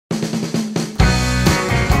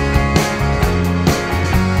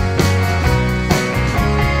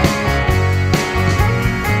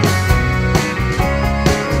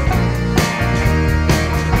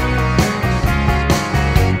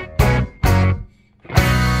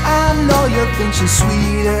you think she's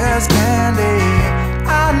sweet as candy.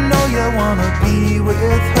 I know you wanna be with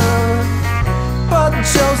her, but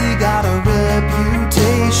Josie got a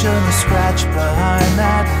reputation to scratch behind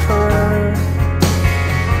that curve.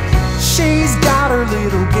 She's got her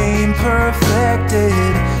little game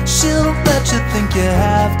perfected. She'll let you think you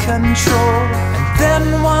have control, and then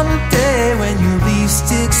one day when you least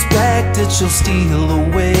expect it, she'll steal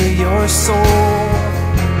away your soul.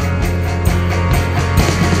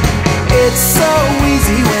 It's so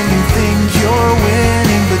easy when you think you're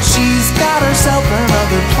winning, but she's got herself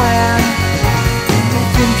another plan. You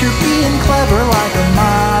think you're being clever like a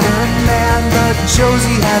modern man, but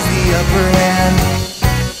Josie has the upper hand.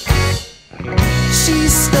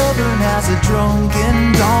 She's stubborn as a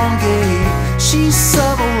drunken donkey. She's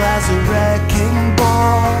subtle as a wrecking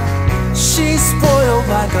ball. She's spoiled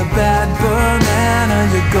like a bad banana.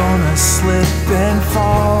 You're gonna slip and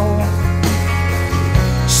fall.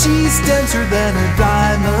 She's denser than a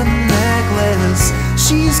diamond necklace.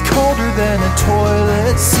 She's colder than a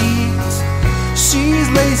toilet seat. She's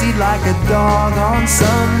lazy like a dog on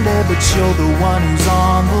Sunday, but you're the one who's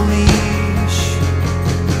on the leash.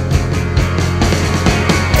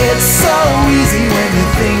 It's so easy when you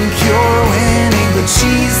think you're winning, but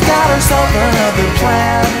she's got herself another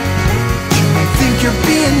plan. You may think you're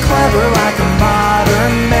being clever like a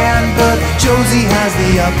modern man, but Josie has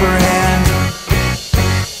the upper hand.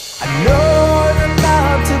 I know you're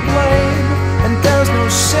not to blame, and there's no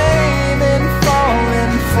shame in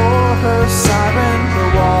falling for her siren, but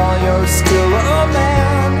while you're still a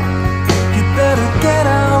man, you better get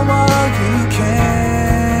out while you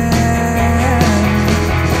can.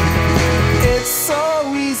 It's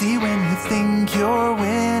so easy when you think you're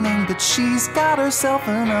winning, but she's got herself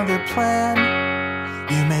another plan.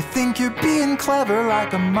 You may think you're being clever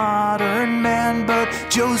like a modern man, but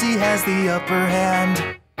Josie has the upper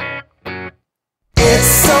hand. It's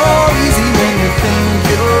so easy when you think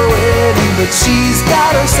you're winning, but she's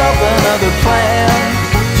got herself another plan.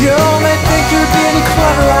 You may think you're being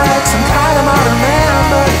clever like some kind of modern man,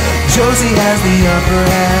 but Josie has the upper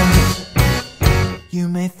hand. You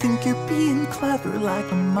may think you're being clever like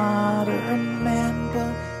a modern man,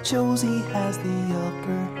 but Josie has the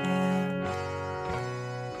upper hand.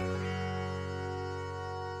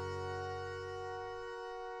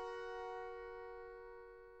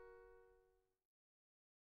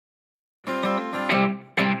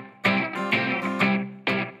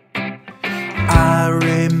 I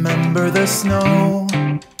remember the snow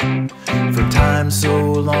from time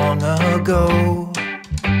so long ago,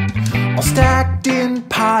 all stacked in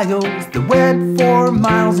piles that went for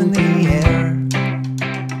miles in the air.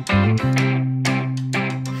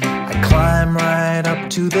 I climbed right up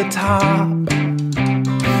to the top,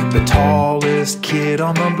 the tallest kid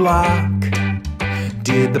on the block.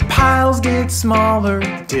 Did the piles get smaller?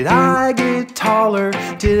 Did I get taller?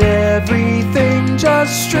 Did everything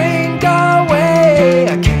just shrink away?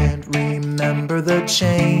 I can't remember the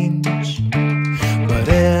change, but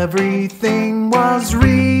everything was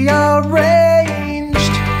rearranged.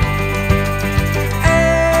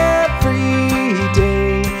 Every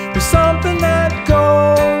day there's something that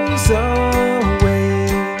goes away.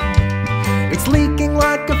 It's leaking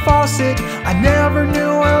like a faucet. I never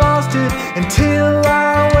knew I lost it until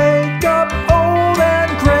I wake up old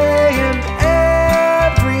and gray. And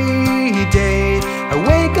every day I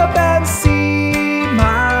wake up and see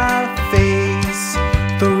my face.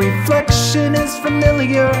 The reflection is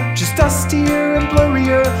familiar, just dustier and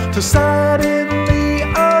blurrier, till suddenly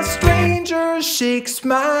a stranger shakes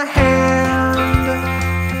my hand.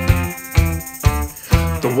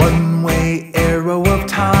 The one-way arrow of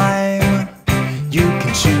time, you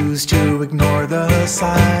can choose to ignore the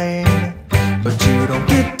sign, but you don't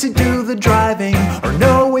get to do the driving or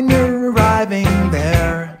know when you're arriving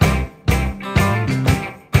there.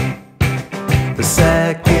 The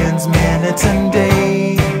seconds, minutes, and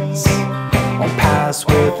days all pass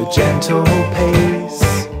with a gentle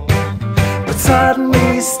pace, but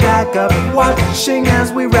suddenly stack up, watching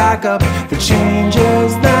as we rack up the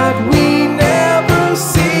changes that we never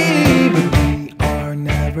see. But we are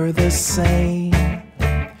never the same.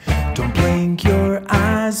 Don't blink your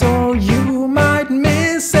eyes or you might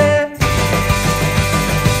miss it.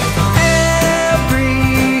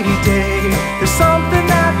 Every day there's something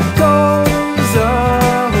that goes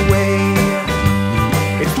away.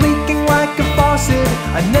 It's leaking like a faucet.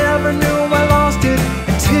 I never knew I lost it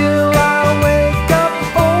until I wake up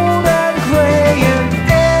old and gray. And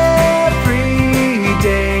every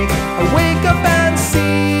day I wake up and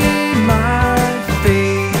see my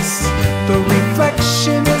face. The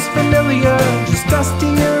reflection is familiar, just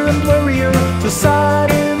dustier and blurrier, till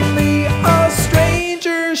suddenly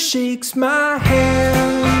shakes my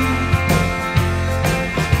hand.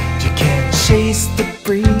 You can't chase the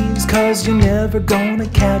breeze, 'cause you're never gonna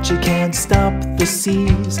catch it. Can't stop the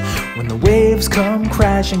seas when the waves come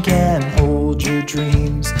crashing. Can't hold your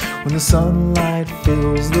dreams when the sunlight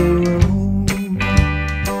fills the room.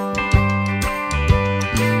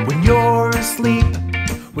 When you're asleep,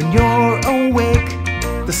 when you're awake,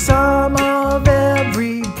 the sum of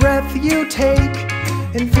every breath you take,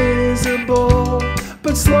 invisible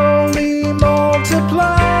but slowly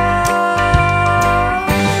multiply.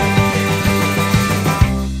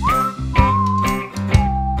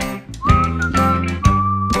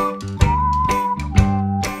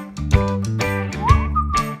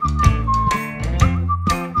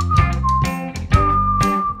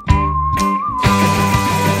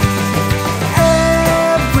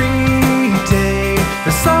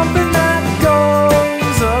 Something that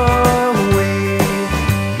goes away.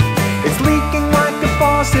 It's leaking like a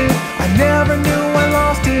faucet. I never knew I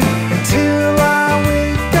lost it until I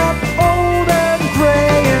wake up old and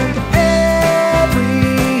gray. And every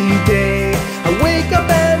day I wake up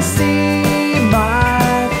and see my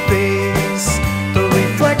face. The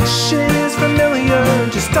reflection is familiar,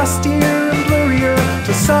 just dustier and blurrier,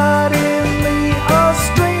 till suddenly a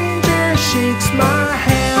stranger shakes my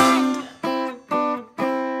hand.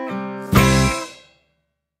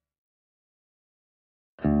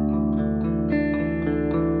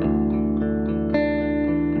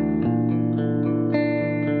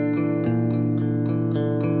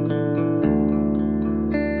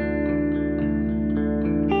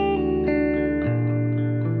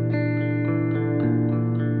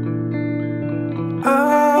 I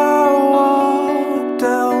walked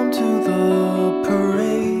down to the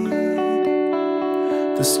parade.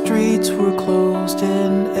 The streets were closed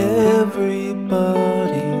and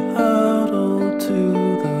everybody huddled to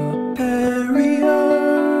the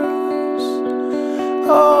barriers,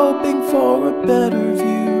 hoping for a better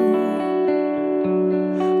view,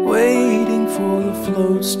 waiting for the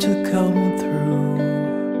floats to come through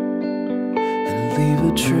and leave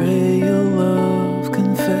a trail of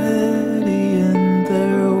confetti in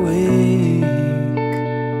their wake.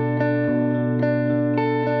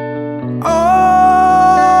 Oh,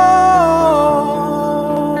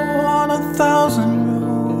 on 1,000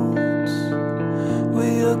 roads we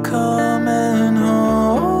are coming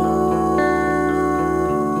home.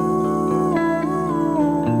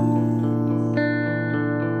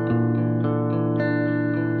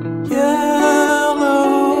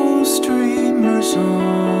 Yellow streamers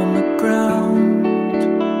on the ground,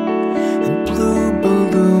 and blue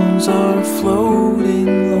balloons are floating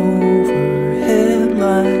overhead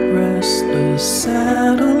like restless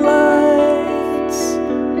satellites,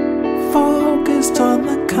 focused on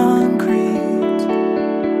the concrete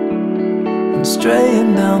and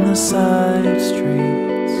straying down the side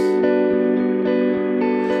streets,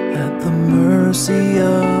 at the mercy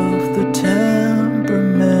of the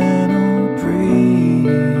temperamental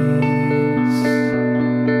breeze.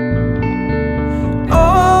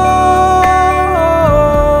 Oh,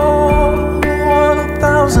 on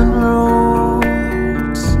 1,000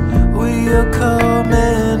 roads we are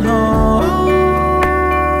coming home.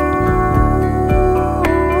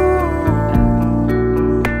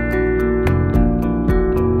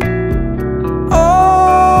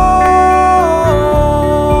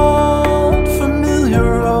 Old familiar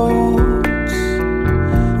roads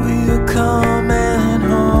we are coming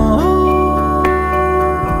home.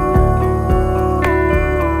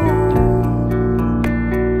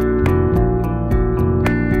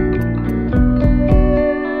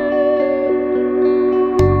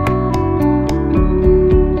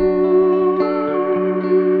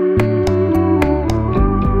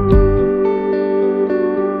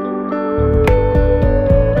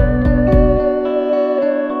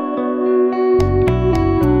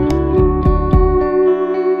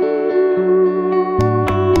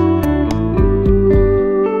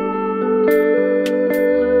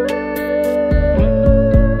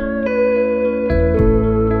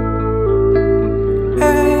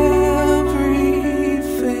 Every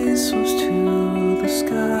face was to the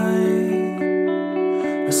sky,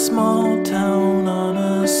 a small town on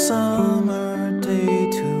a summer day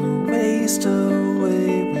to waste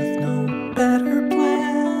away with no better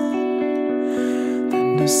plan than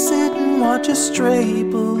to sit and watch a stray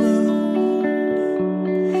balloon,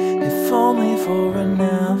 if only for an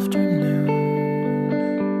afternoon.